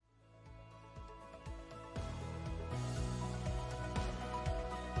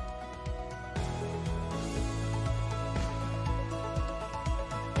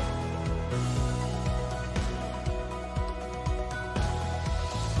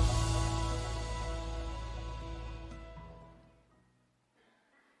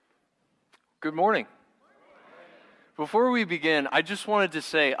Good morning. Before we begin, I just wanted to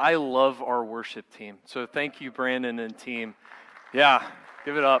say I love our worship team. So thank you, Brandon and team. Yeah,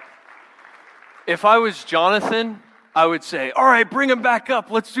 give it up. If I was Jonathan, I would say, all right, bring him back up.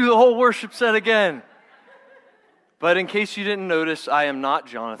 Let's do the whole worship set again. But in case you didn't notice, I am not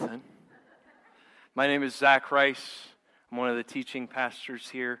Jonathan. My name is Zach Rice. I'm one of the teaching pastors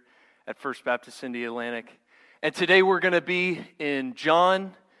here at First Baptist Indy Atlantic. And today we're going to be in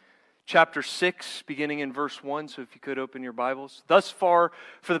John chapter 6, beginning in verse 1, so if you could open your Bibles. Thus far,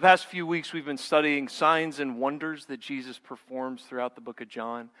 for the past few weeks, we've been studying signs and wonders that Jesus performs throughout the book of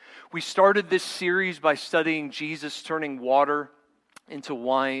John. We started this series by studying Jesus turning water into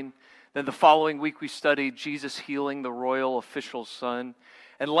wine. Then the following week, we studied Jesus healing the royal official's son.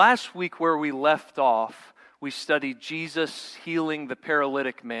 And last week, where we left off, we studied Jesus healing the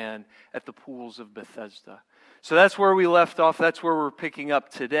paralytic man at the pools of Bethesda. So that's where we left off. That's where we're picking up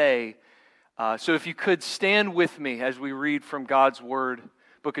today. So if you could stand with me as we read from God's Word,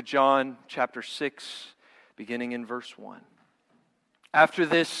 book of John, chapter 6, beginning in verse 1. After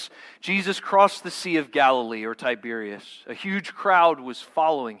this, Jesus crossed the Sea of Galilee, or Tiberias. A huge crowd was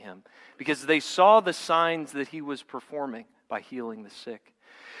following him because they saw the signs that he was performing by healing the sick.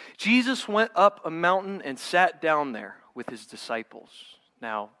 Jesus went up a mountain and sat down there with his disciples.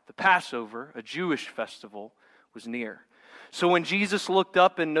 Now, the Passover, a Jewish festival, was near. So when Jesus looked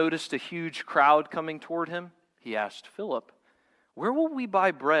up and noticed a huge crowd coming toward him, he asked Philip, "Where will we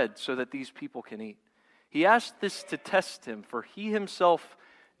buy bread so that these people can eat?" He asked this to test him, for he himself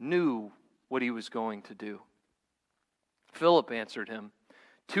knew what he was going to do. Philip answered him,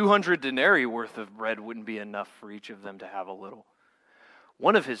 200 denarii worth of bread wouldn't be enough for each of them to have a little.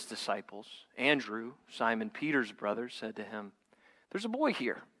 One of his disciples, Andrew, Simon Peter's brother, said to him, "There's a boy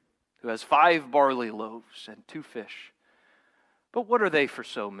here who has 5 barley loaves and 2 fish. But what are they for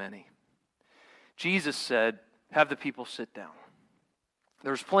so many?" Jesus said, "Have the people sit down."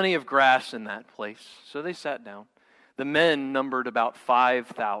 There was plenty of grass in that place, so they sat down. The men numbered about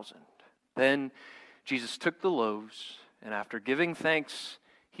 5,000. Then Jesus took the loaves, and after giving thanks,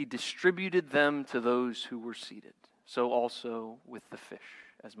 he distributed them to those who were seated. So also with the fish,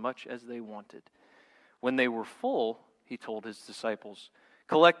 as much as they wanted. When they were full, he told his disciples,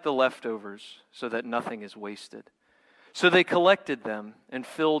 "Collect the leftovers so that nothing is wasted." So they collected them and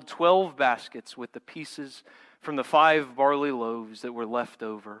filled 12 baskets with the pieces from the 5 barley loaves that were left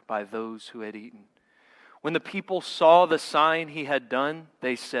over by those who had eaten. When the people saw the sign he had done,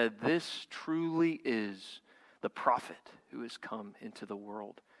 they said, "This truly is the prophet who has come into the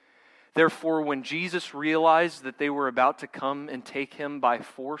world." Therefore, when Jesus realized that they were about to come and take him by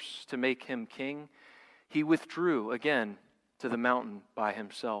force to make him king, he withdrew again to the mountain by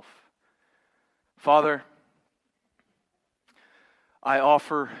himself. Father, I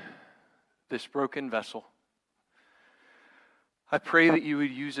offer this broken vessel. I pray that you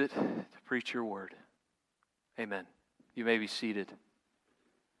would use it to preach your word. Amen. You may be seated.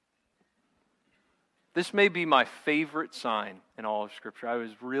 This may be my favorite sign in all of Scripture. I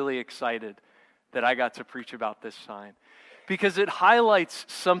was really excited that I got to preach about this sign because it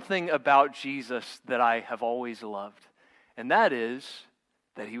highlights something about Jesus that I have always loved. And that is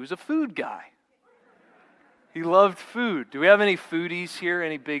that he was a food guy. He loved food. Do we have any foodies here?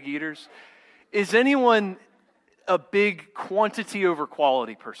 Any big eaters? Is anyone a big quantity over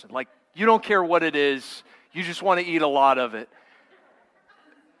quality person? Like, you don't care what it is, you just want to eat a lot of it.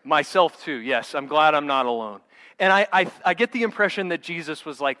 Myself too, yes. I'm glad I'm not alone. And I get the impression that Jesus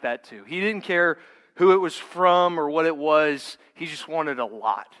was like that too. He didn't care who it was from or what it was. He just wanted a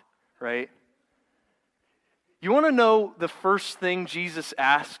lot, right? You want to know the first thing Jesus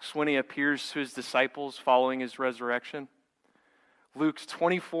asks when he appears to his disciples following his resurrection? Luke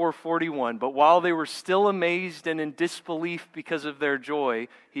 24:41. But while they were still amazed and in disbelief because of their joy,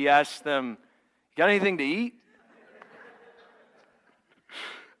 he asked them, "You got anything to eat?"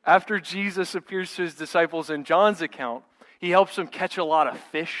 After Jesus appears to his disciples in John's account, he helps them catch a lot of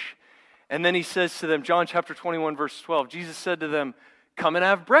fish. And then he says to them, John chapter 21, verse 12, Jesus said to them, "Come and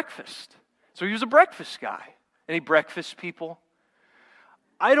have breakfast." So he was a breakfast guy. Any breakfast people?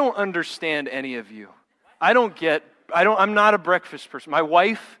 I don't understand any of you. I'm not a breakfast person. My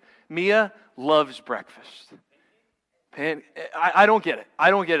wife, Mia, loves breakfast. I don't get it.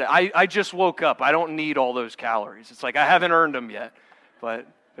 I just woke up. I don't need all those calories. It's like I haven't earned them yet. But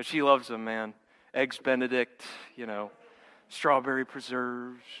she loves them, man. Eggs Benedict, strawberry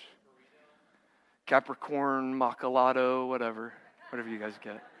preserves, Capricorn, macchiato, whatever you guys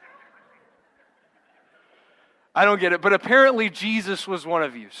get. I don't get it, but apparently Jesus was one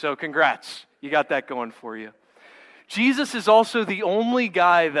of you, so congrats. You got that going for you. Jesus is also the only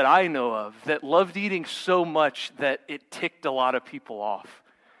guy that I know of that loved eating so much that it ticked a lot of people off.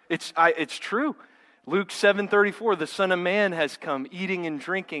 It's true. Luke 7:34, the Son of Man has come eating and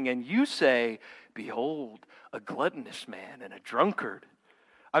drinking, and you say, behold, a gluttonous man and a drunkard.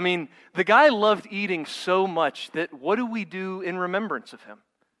 I mean, the guy loved eating so much that what do we do in remembrance of him?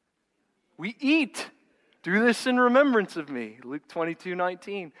 We eat. Do this in remembrance of me. Luke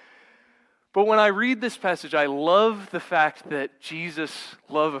 22:19. But when I read this passage, I love the fact that Jesus'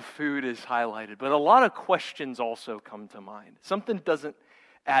 love of food is highlighted. But a lot of questions also come to mind. Something doesn't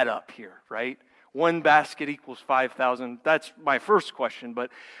add up here, right? One basket equals 5,000. That's my first question. But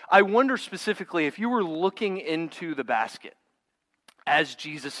I wonder specifically if you were looking into the basket as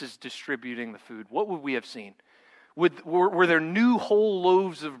Jesus is distributing the food, what would we have seen? Were there new whole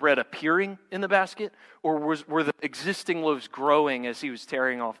loaves of bread appearing in the basket? Or were the existing loaves growing as he was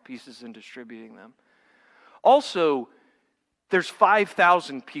tearing off pieces and distributing them? Also, there's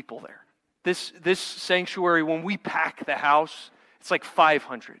 5,000 people there. This sanctuary, when we pack the house, it's like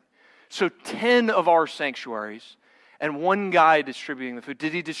 500. So 10 of our sanctuaries and one guy distributing the food.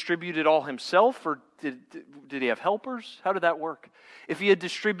 Did he distribute it all himself, or did he have helpers? How did that work? If he had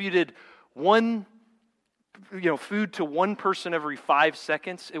distributed food to one person every 5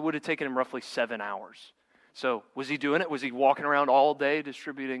 seconds, it would have taken him roughly 7 hours. So was he doing it? Was he walking around all day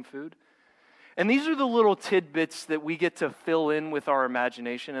distributing food? And these are the little tidbits that we get to fill in with our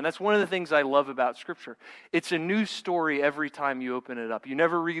imagination. And that's one of the things I love about Scripture. It's a new story every time you open it up. You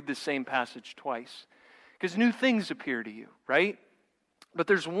never read the same passage twice, because new things appear to you, right? But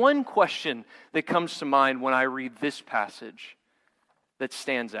there's one question that comes to mind when I read this passage that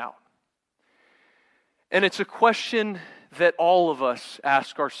stands out. And it's a question that all of us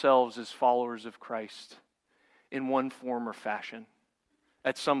ask ourselves as followers of Christ in one form or fashion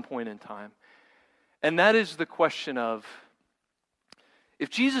at some point in time. And that is the question of,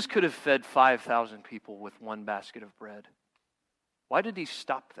 if Jesus could have fed 5,000 people with one basket of bread, why did he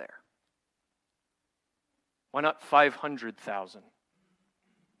stop there? Why not 500,000?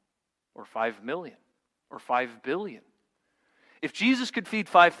 Or 5 million? Or 5 billion? If Jesus could feed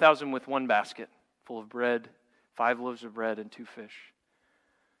 5,000 with one basket full of bread, 5 loaves of bread and 2 fish,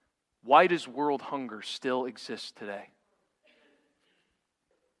 why does world hunger still exist today?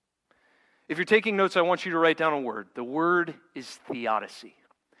 If you're taking notes, I want you to write down a word. The word is theodicy.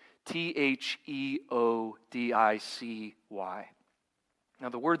 Theodicy. Now,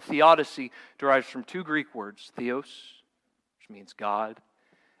 the word theodicy derives from 2 Greek words, theos, which means God,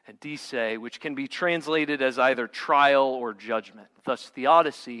 and dise, which can be translated as either trial or judgment. Thus,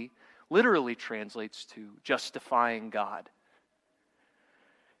 theodicy literally translates to justifying God.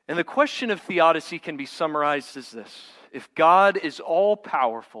 And the question of theodicy can be summarized as this: if God is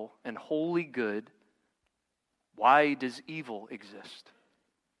all-powerful and wholly good, why does evil exist?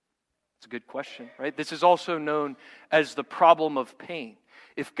 It's a good question, right? This is also known as the problem of pain.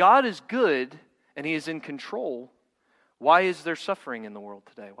 If God is good and he is in control, why is there suffering in the world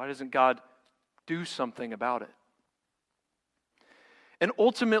today? Why doesn't God do something about it? And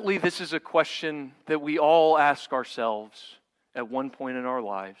ultimately, this is a question that we all ask ourselves at one point in our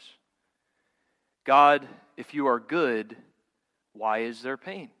lives. God, if you are good, why is there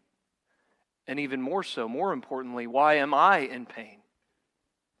pain? And even more so, more importantly, why am I in pain?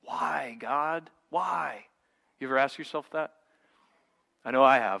 Why, God? Why? You ever ask yourself that? I know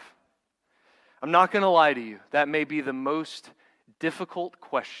I have. I'm not going to lie to you. That may be the most difficult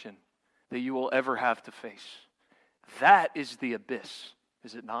question that you will ever have to face. That is the abyss,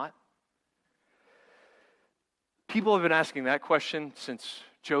 is it not? People have been asking that question since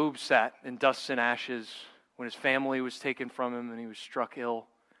Job sat in dust and ashes when his family was taken from him and he was struck ill,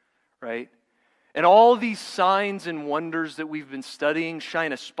 right? And all these signs and wonders that we've been studying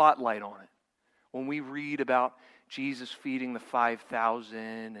shine a spotlight on it. When we read about Jesus feeding the 5,000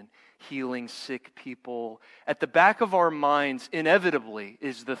 and healing sick people, at the back of our minds, inevitably,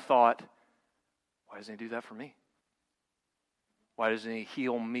 is the thought, why doesn't he do that for me? Why doesn't he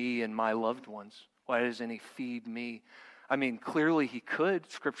heal me and my loved ones? Why doesn't he feed me? I mean, clearly he could.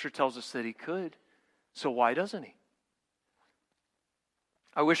 Scripture tells us that he could. So why doesn't he?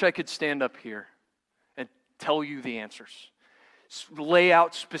 I wish I could stand up here and tell you the answers. Lay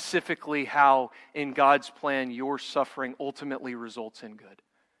out specifically how, in God's plan, your suffering ultimately results in good.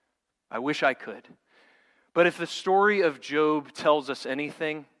 I wish I could. But if the story of Job tells us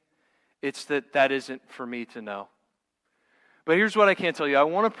anything, it's that isn't for me to know. But here's what I can tell you. I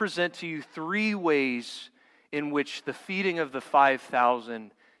want to present to you 3 ways in which the feeding of the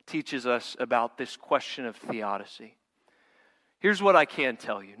 5,000 teaches us about this question of theodicy. Here's what I can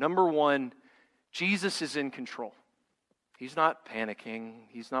tell you. Number 1, Jesus is in control. He's not panicking.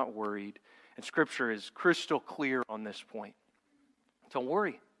 He's not worried. And Scripture is crystal clear on this point. Don't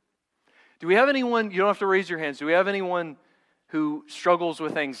worry. Do we have anyone, you don't have to raise your hands, do we have anyone who struggles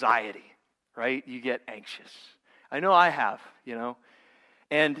with anxiety, right? You get anxious. I know I have,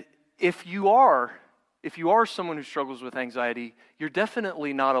 And if you are someone who struggles with anxiety, you're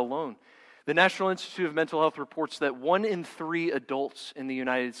definitely not alone. The National Institute of Mental Health reports that 1 in 3 adults in the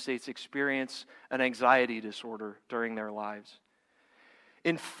United States experience an anxiety disorder during their lives.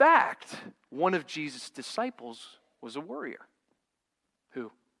 In fact, one of Jesus' disciples was a worrier.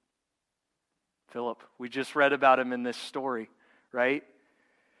 Who? Philip. We just read about him in this story, right?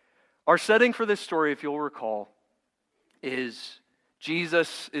 Our setting for this story, if you'll recall, is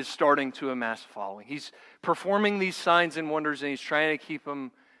Jesus is starting to amass a following. He's performing these signs and wonders, and he's trying to keep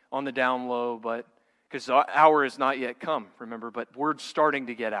them on the down low, but because the hour has not yet come, remember, but word's starting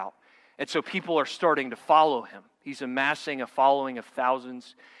to get out. And so people are starting to follow him. He's amassing a following of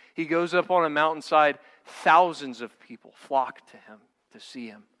thousands. He goes up on a mountainside, thousands of people flock to him to see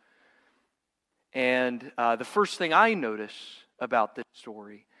him. And the first thing I notice about this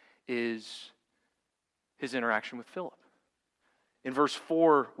story is his interaction with Philip. In verse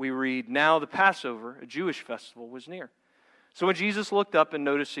 4, we read, "Now the Passover, a Jewish festival, was near. So when Jesus looked up and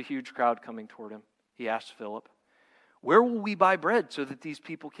noticed a huge crowd coming toward him, he asked Philip, 'Where will we buy bread so that these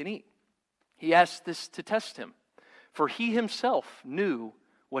people can eat?' He asked this to test him, for he himself knew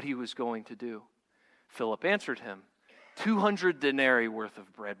what he was going to do. Philip answered him, 200 denarii worth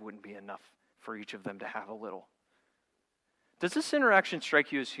of bread wouldn't be enough for each of them to have a little." Does this interaction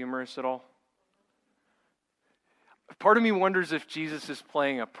strike you as humorous at all? Part of me wonders if Jesus is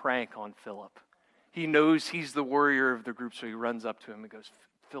playing a prank on Philip. He knows he's the warrior of the group, so he runs up to him and goes,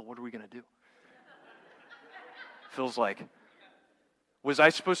 "Phil, what are we going to do?" Phil's like, "Was I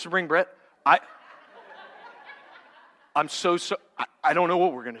supposed to bring bread? I'm so I don't know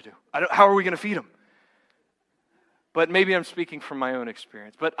what we're going to do. How are we going to feed him?" But maybe I'm speaking from my own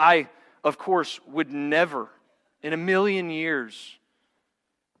experience. But I, of course, would never, in a million years,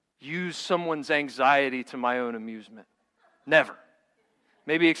 use someone's anxiety to my own amusement. Never.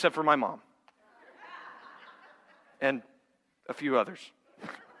 Maybe except for my mom. And a few others.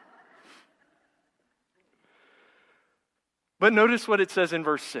 But notice what it says in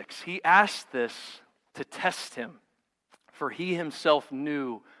verse 6. He asked this to test him, for he himself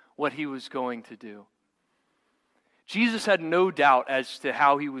knew what he was going to do. Jesus had no doubt as to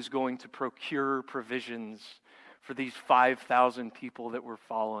how he was going to procure provisions for these 5,000 people that were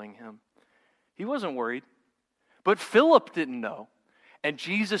following him. He wasn't worried. But Philip didn't know, and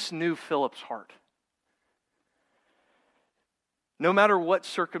Jesus knew Philip's heart. No matter what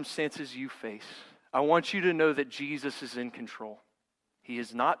circumstances you face, I want you to know that Jesus is in control. He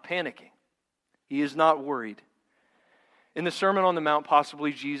is not panicking. He is not worried. In the Sermon on the Mount,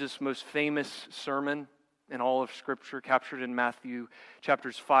 possibly Jesus' most famous sermon in all of Scripture, captured in Matthew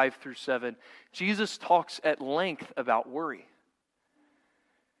chapters 5 through 7, Jesus talks at length about worry.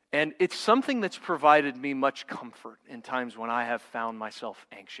 And it's something that's provided me much comfort in times when I have found myself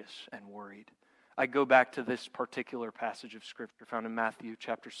anxious and worried. I go back to this particular passage of Scripture found in Matthew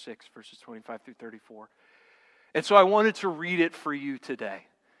chapter 6, verses 25 through 34. And so I wanted to read it for you today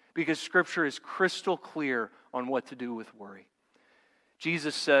because Scripture is crystal clear on what to do with worry.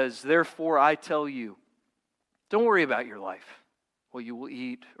 Jesus says, "Therefore I tell you, don't worry about your life, what you will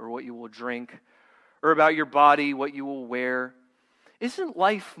eat or what you will drink, or about your body, what you will wear. Isn't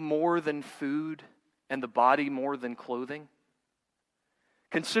life more than food and the body more than clothing?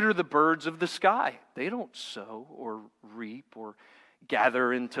 Consider the birds of the sky. They don't sow or reap or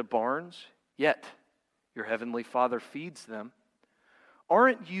gather into barns, yet your heavenly Father feeds them.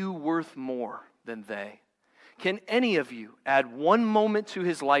 Aren't you worth more than they? Can any of you add 1 moment to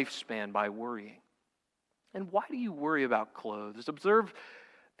his lifespan by worrying? And why do you worry about clothes? Observe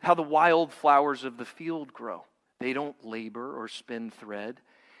how the wild flowers of the field grow. They don't labor or spin thread.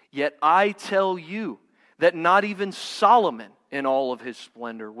 Yet I tell you that not even Solomon in all of his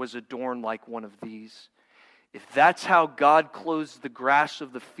splendor was adorned like one of these. If that's how God clothes the grass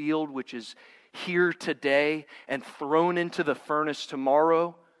of the field, which is here today and thrown into the furnace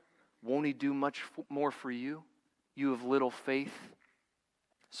tomorrow, won't he do much more for you, you of little faith?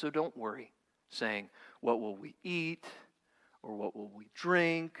 So don't worry, saying, what will we eat? Or what will we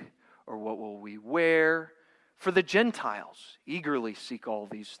drink? Or what will we wear? For the Gentiles eagerly seek all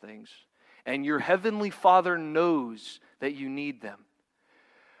these things, and your heavenly Father knows that you need them.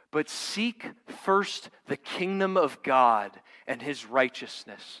 But seek first the kingdom of God and his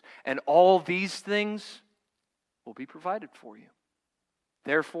righteousness, and all these things will be provided for you.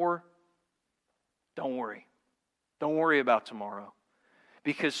 Therefore, don't worry. Don't worry about tomorrow,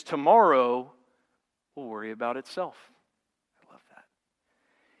 because tomorrow will worry about itself. I love that.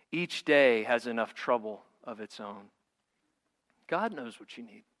 Each day has enough trouble of its own. God knows what you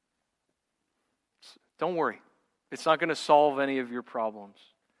need. Don't worry. It's not going to solve any of your problems.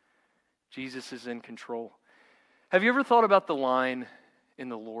 Jesus is in control. Have you ever thought about the line in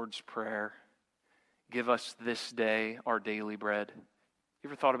the Lord's Prayer, "Give us this day our daily bread"? You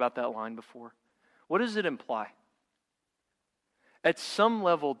ever thought about that line before? What does it imply? At some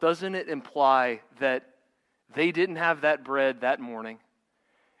level, doesn't it imply that they didn't have that bread that morning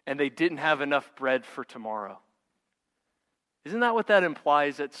and they didn't have enough bread for tomorrow? Isn't that what that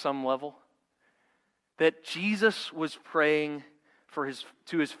implies at some level? That Jesus was praying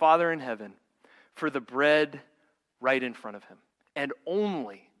to his Father in heaven for the bread right in front of him, and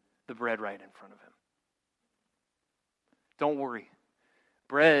only the bread right in front of him. Don't worry.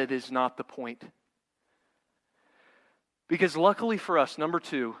 Bread is not the point. Because luckily for us, number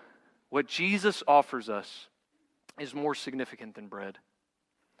two, what Jesus offers us is more significant than bread.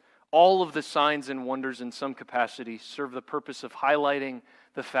 All of the signs and wonders in some capacity serve the purpose of highlighting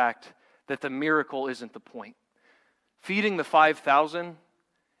the fact that the miracle isn't the point. Feeding the 5,000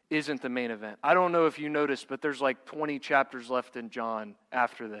 isn't the main event. I don't know if you noticed, but there's like 20 chapters left in John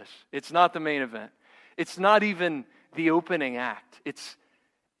after this. It's not the main event. It's not even the opening act. It's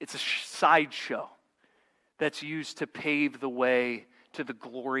a sideshow that's used to pave the way to the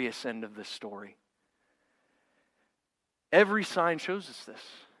glorious end of the story. Every sign shows us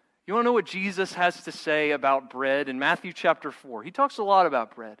this. You want to know what Jesus has to say about bread? In Matthew chapter 4, he talks a lot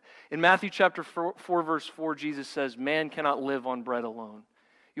about bread. In Matthew chapter 4, verse 4, Jesus says, "Man cannot live on bread alone."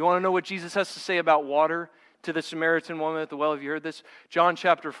 You want to know what Jesus has to say about water to the Samaritan woman at the well? Have you heard this? John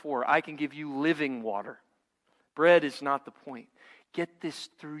chapter 4, "I can give you living water." Bread is not the point. Get this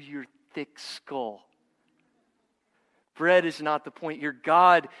through your thick skull. Bread is not the point. Your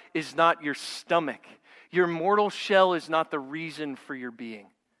God is not your stomach. Your mortal shell is not the reason for your being.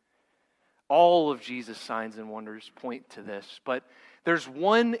 All of Jesus' signs and wonders point to this. But there's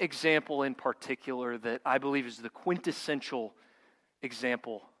one example in particular that I believe is the quintessential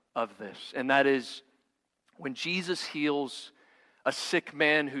example of this. And that is when Jesus heals a sick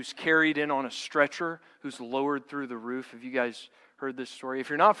man who's carried in on a stretcher, who's lowered through the roof. Have you guys heard this story? If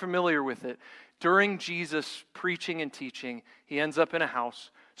you're not familiar with it, during Jesus' preaching and teaching, he ends up in a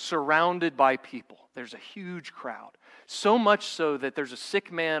house surrounded by people. There's a huge crowd. So much so that there's a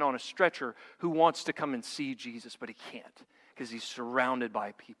sick man on a stretcher who wants to come and see Jesus, but he can't because he's surrounded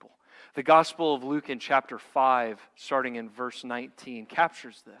by people. The Gospel of Luke in chapter 5, starting in verse 19,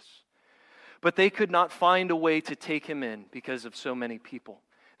 captures this. But they could not find a way to take him in because of so many people.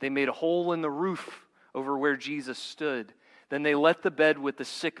 They made a hole in the roof over where Jesus stood. Then they let the bed with the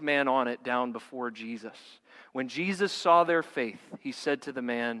sick man on it down before Jesus. When Jesus saw their faith, he said to the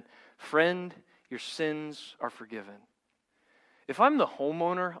man, "Friend, your sins are forgiven." If I'm the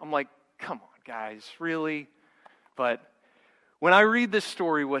homeowner, I'm like, come on, guys, really? But when I read this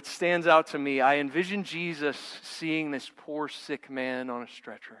story, what stands out to me, I envision Jesus seeing this poor sick man on a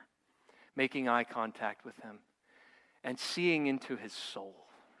stretcher, making eye contact with him, and seeing into his soul,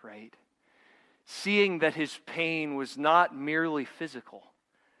 right? Seeing that his pain was not merely physical,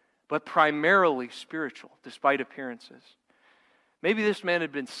 but primarily spiritual, despite appearances. Maybe this man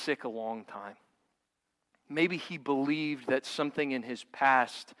had been sick a long time. Maybe he believed that something in his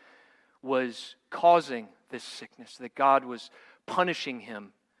past was causing this sickness, that God was punishing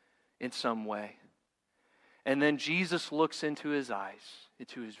him in some way. And then Jesus looks into his eyes,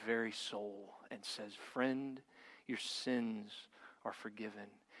 into his very soul, and says, "Friend, your sins are forgiven."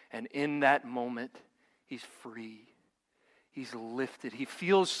 And in that moment, he's free. He's lifted. He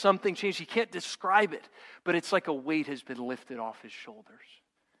feels something change. He can't describe it, but it's like a weight has been lifted off his shoulders.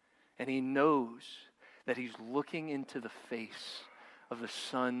 And he knows that he's looking into the face of the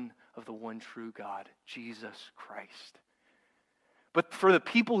Son of the one true God, Jesus Christ. But for the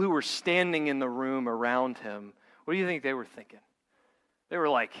people who were standing in the room around him, what do you think they were thinking? They were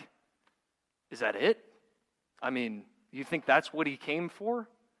like, is that it? I mean, you think that's what he came for?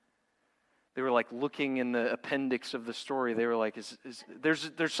 They were like looking in the appendix of the story. They were like,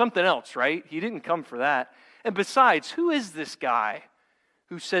 there's something else, right? He didn't come for that. And besides, who is this guy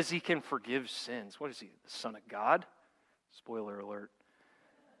who says he can forgive sins? What is he, the Son of God? Spoiler alert.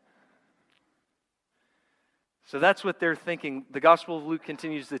 So that's what they're thinking. The Gospel of Luke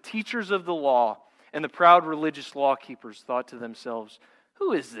continues, "The teachers of the law and the proud religious law keepers thought to themselves,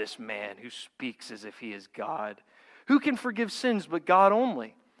 'Who is this man who speaks as if he is God? Who can forgive sins but God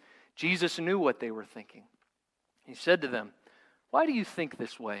only?' Jesus knew what they were thinking. He said to them, 'Why do you think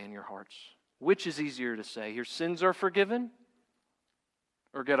this way in your hearts? Which is easier to say? Your sins are forgiven,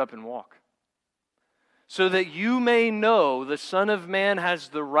 or get up and walk? So that you may know the Son of Man has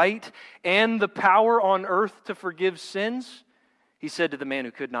the right and the power on earth to forgive sins, he said to the man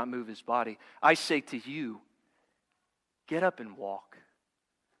who could not move his body, I say to you, get up and walk.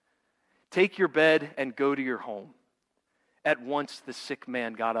 Take your bed and go to your home. At once the sick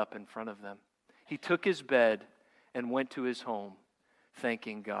man got up in front of them. He took his bed and went to his home,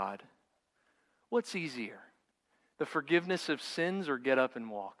 thanking God. What's easier, the forgiveness of sins or get up and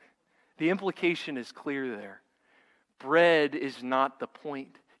walk? The implication is clear there. Bread is not the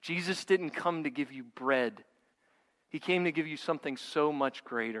point. Jesus didn't come to give you bread. He came to give you something so much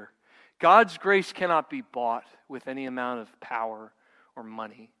greater. God's grace cannot be bought with any amount of power or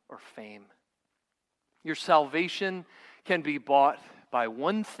money or fame. Your salvation can be bought by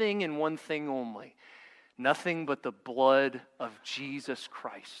one thing and one thing only. Nothing but the blood of Jesus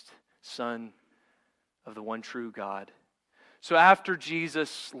Christ, Son of the one true God. So after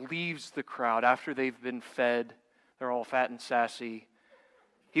Jesus leaves the crowd, after they've been fed, they're all fat and sassy,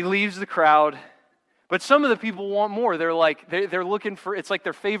 he leaves the crowd. But some of the people want more. They're looking for, it's like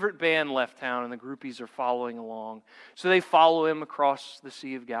their favorite band left town and the groupies are following along. So they follow him across the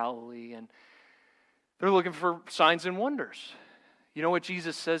Sea of Galilee and they're looking for signs and wonders. You know what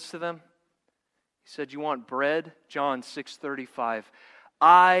Jesus says to them? He said, you want bread? John 6:35.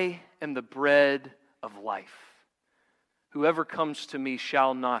 I am the bread of life. Whoever comes to me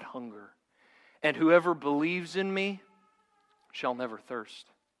shall not hunger, and whoever believes in me shall never thirst.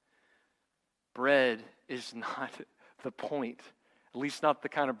 Bread is not the point, at least not the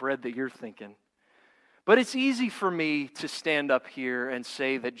kind of bread that you're thinking. But it's easy for me to stand up here and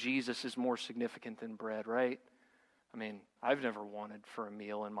say that Jesus is more significant than bread, right? I mean, I've never wanted for a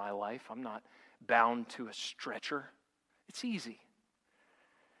meal in my life. I'm not bound to a stretcher. It's easy.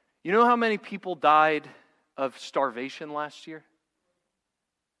 You know how many people died of starvation last year?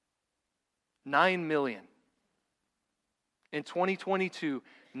 9 million. In 2022,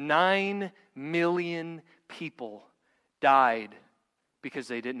 9 million people died because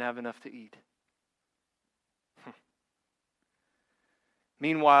they didn't have enough to eat.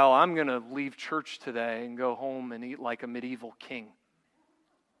 Meanwhile, I'm going to leave church today and go home and eat like a medieval king.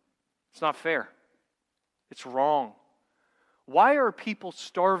 It's not fair. It's wrong. Why are people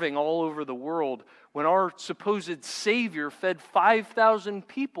starving all over the world when our supposed Savior fed 5,000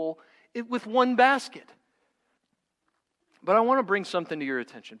 people with one basket? But I want to bring something to your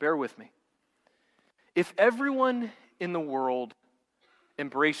attention. Bear with me. If everyone in the world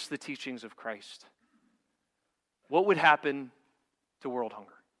embraced the teachings of Christ, what would happen to world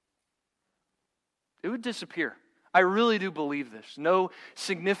hunger? It would disappear. I really do believe this. No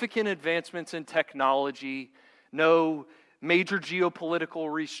significant advancements in technology, no major geopolitical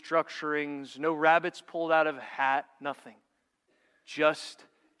restructurings, no rabbits pulled out of a hat, nothing. Just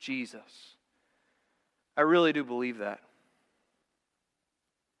Jesus. I really do believe that.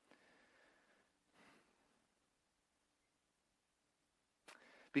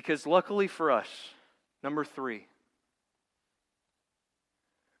 Because luckily for us, number 3,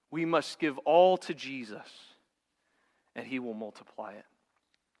 we must give all to Jesus, and He will multiply it.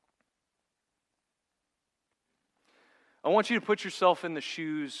 I want you to put yourself in the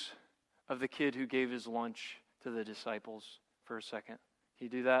shoes of the kid who gave his lunch to the disciples for a second. Can you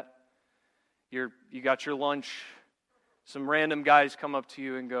do that? You got your lunch. Some random guys come up to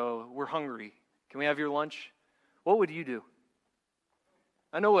you and go, we're hungry. Can we have your lunch? What would you do?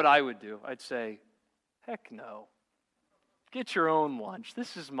 I know what I would do. I'd say, heck no. Get your own lunch.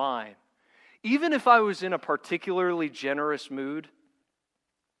 This is mine. Even if I was in a particularly generous mood,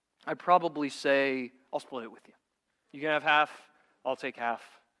 I'd probably say, I'll split it with you. You can have half, I'll take half.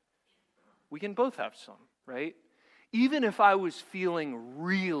 We can both have some, right? Even if I was feeling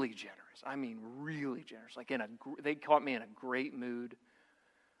really generous, I mean really generous, like they caught me in a great mood,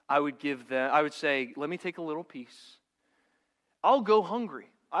 I would say, let me take a little piece. I'll go hungry.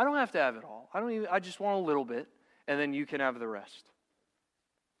 I don't have to have it all. I just want a little bit, and then you can have the rest.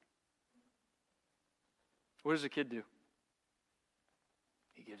 What does a kid do?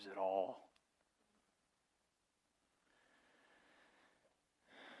 He gives it all.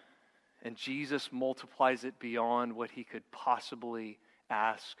 And Jesus multiplies it beyond what he could possibly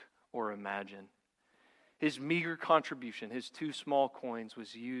ask or imagine. His meager contribution, his 2 small coins,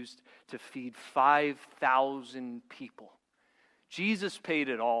 was used to feed 5,000 people. Jesus paid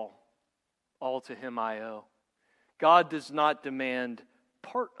it all. All to him I owe. God does not demand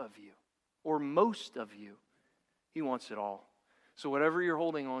part of you or most of you. He wants it all. So whatever you're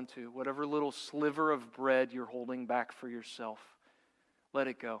holding on to, whatever little sliver of bread you're holding back for yourself, let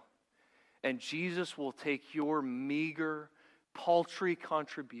it go. And Jesus will take your meager, paltry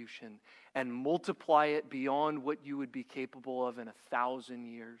contribution and multiply it beyond what you would be capable of in 1,000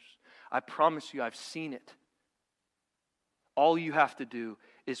 years. I promise you, I've seen it. All you have to do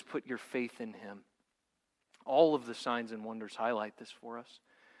is put your faith in Him. All of the signs and wonders highlight this for us.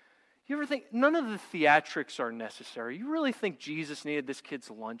 You ever think, none of the theatrics are necessary? You really think Jesus needed this kid's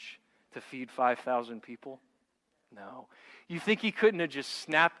lunch to feed 5,000 people? No. You think He couldn't have just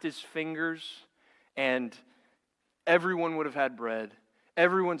snapped His fingers and everyone would have had bread?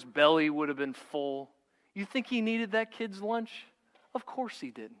 Everyone's belly would have been full? You think He needed that kid's lunch? Of course He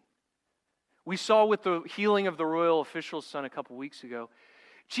didn't. We saw with the healing of the royal official's son a couple weeks ago,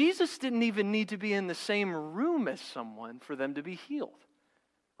 Jesus didn't even need to be in the same room as someone for them to be healed.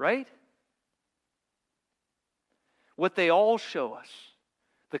 Right? What they all show us,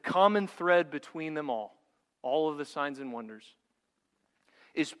 the common thread between them all of the signs and wonders,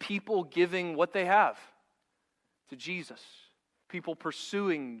 is people giving what they have to Jesus. People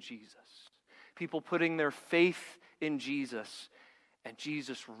pursuing Jesus. People putting their faith in Jesus, and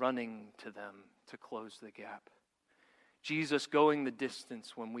Jesus running to them to close the gap. Jesus going the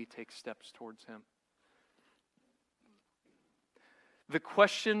distance when we take steps towards Him. The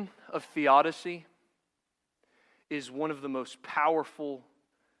question of theodicy is one of the most powerful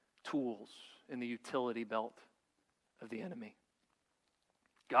tools in the utility belt of the enemy.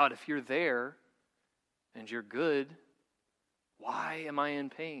 God, if you're there and you're good, why am I in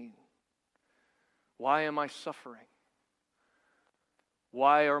pain? Why am I suffering?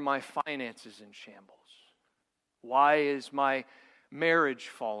 Why are my finances in shambles? Why is my marriage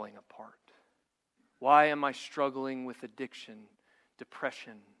falling apart? Why am I struggling with addiction,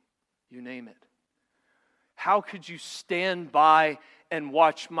 depression, you name it? How could you stand by and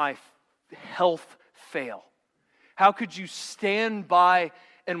watch my health fail? How could you stand by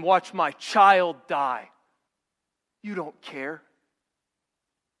and watch my child die? You don't care.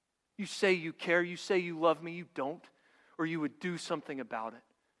 You say you care, you say you love me, you don't, or you would do something about it.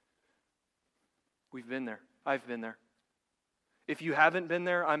 We've been there. I've been there. If you haven't been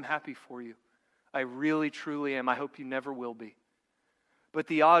there, I'm happy for you. I really, truly am. I hope you never will be. But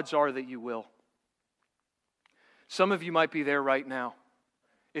the odds are that you will. Some of you might be there right now.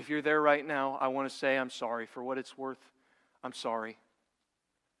 If you're there right now, I want to say I'm sorry. For what it's worth, I'm sorry.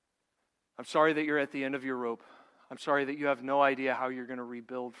 I'm sorry that you're at the end of your rope. I'm sorry that you have no idea how you're going to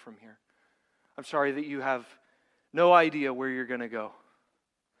rebuild from here. I'm sorry that you have no idea where you're going to go.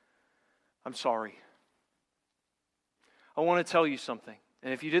 I'm sorry. I want to tell you something.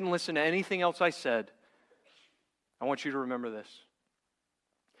 And if you didn't listen to anything else I said, I want you to remember this.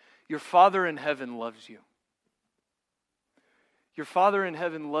 Your Father in heaven loves you. Your Father in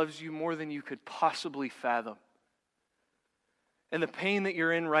heaven loves you more than you could possibly fathom. And the pain that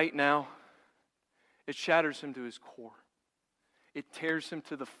you're in right now, it shatters Him to His core. It tears Him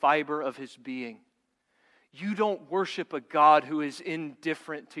to the fiber of His being. You don't worship a God who is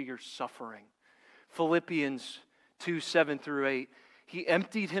indifferent to your suffering. Philippians 2:7-8. He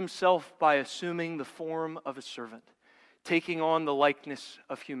emptied Himself by assuming the form of a servant, taking on the likeness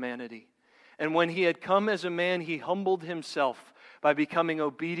of humanity. And when He had come as a man, He humbled Himself by becoming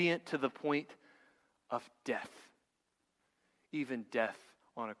obedient to the point of death. Even death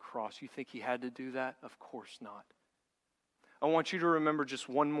on a cross. You think He had to do that? Of course not. I want you to remember just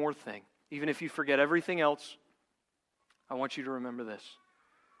one more thing. Even if you forget everything else, I want you to remember this.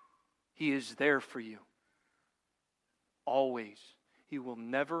 He is there for you. Always. He will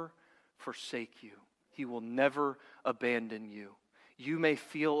never forsake you. He will never abandon you. You may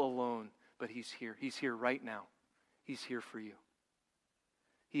feel alone, but He's here. He's here right now. He's here for you.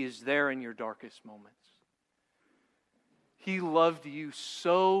 He is there in your darkest moments. He loved you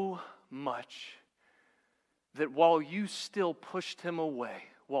so much that while you still pushed Him away,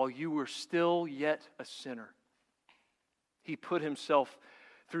 while you were still yet a sinner, He put Himself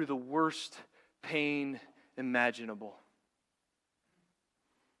through the worst pain imaginable,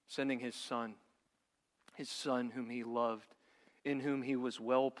 sending His Son whom He loved, in whom He was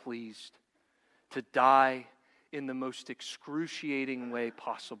well pleased, to die in the most excruciating way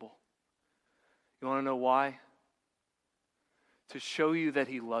possible. You want to know why? To show you that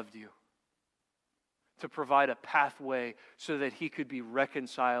He loved you. To provide a pathway so that He could be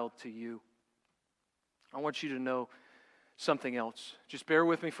reconciled to you. I want you to know something else. Just bear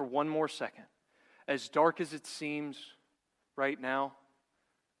with me for one more second. As dark as it seems right now,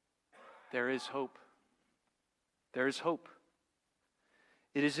 there is hope. There is hope.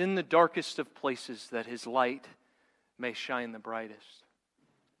 It is in the darkest of places that His light may shine the brightest.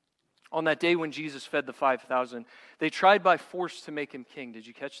 On that day when Jesus fed the 5,000, they tried by force to make Him king. Did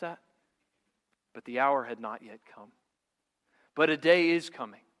you catch that? but the hour had not yet come. But a day is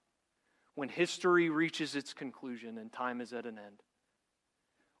coming when history reaches its conclusion and time is at an end.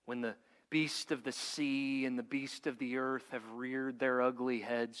 When the beast of the sea and the beast of the earth have reared their ugly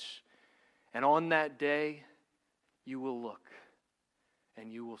heads. And on that day, you will look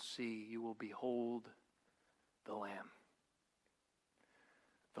and you will see, you will behold the Lamb.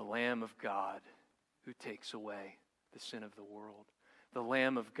 The Lamb of God who takes away the sin of the world. The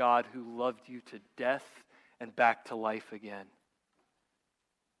Lamb of God who loved you to death and back to life again.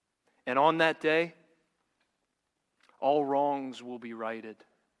 And on that day, all wrongs will be righted.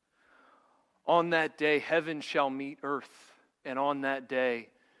 On that day, heaven shall meet earth, and on that day,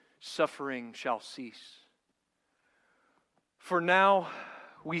 suffering shall cease. For now,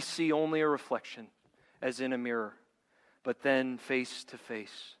 we see only a reflection, as in a mirror, but then face to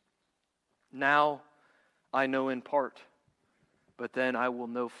face. Now, I know in part, but then I will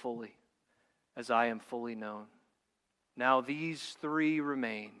know fully, as I am fully known. Now these three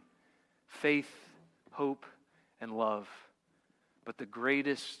remain: faith, hope, and love. But the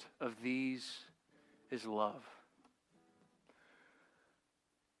greatest of these is love.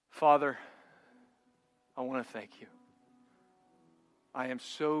 Father, I want to thank you. I am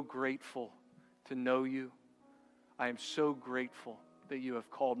so grateful to know you. I am so grateful that you have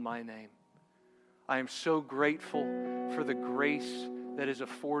called my name. I am so grateful for the grace that is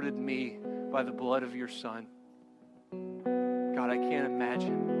afforded me by the blood of your Son. God, I can't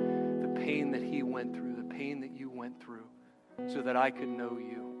imagine the pain that he went through, the pain that you went through, so that I could know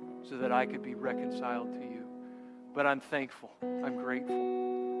you, so that I could be reconciled to you. But I'm thankful. I'm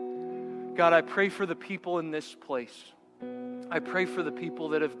grateful. God, I pray for the people in this place. I pray for the people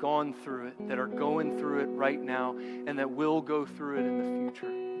that have gone through it, that are going through it right now, and that will go through it in the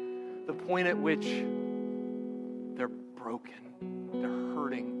future. The point at which they're broken, they're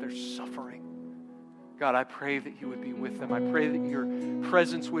hurting, they're suffering. God, I pray that you would be with them. I pray that your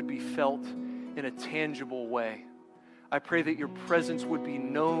presence would be felt in a tangible way. I pray that your presence would be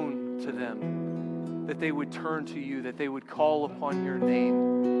known to them, that they would turn to you, that they would call upon your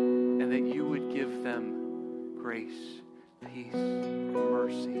name, and that you would give them grace, peace,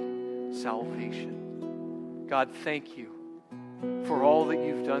 mercy, salvation. God, thank you for all that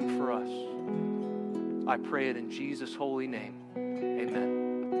you've done for us. I pray it in Jesus' holy name. Amen.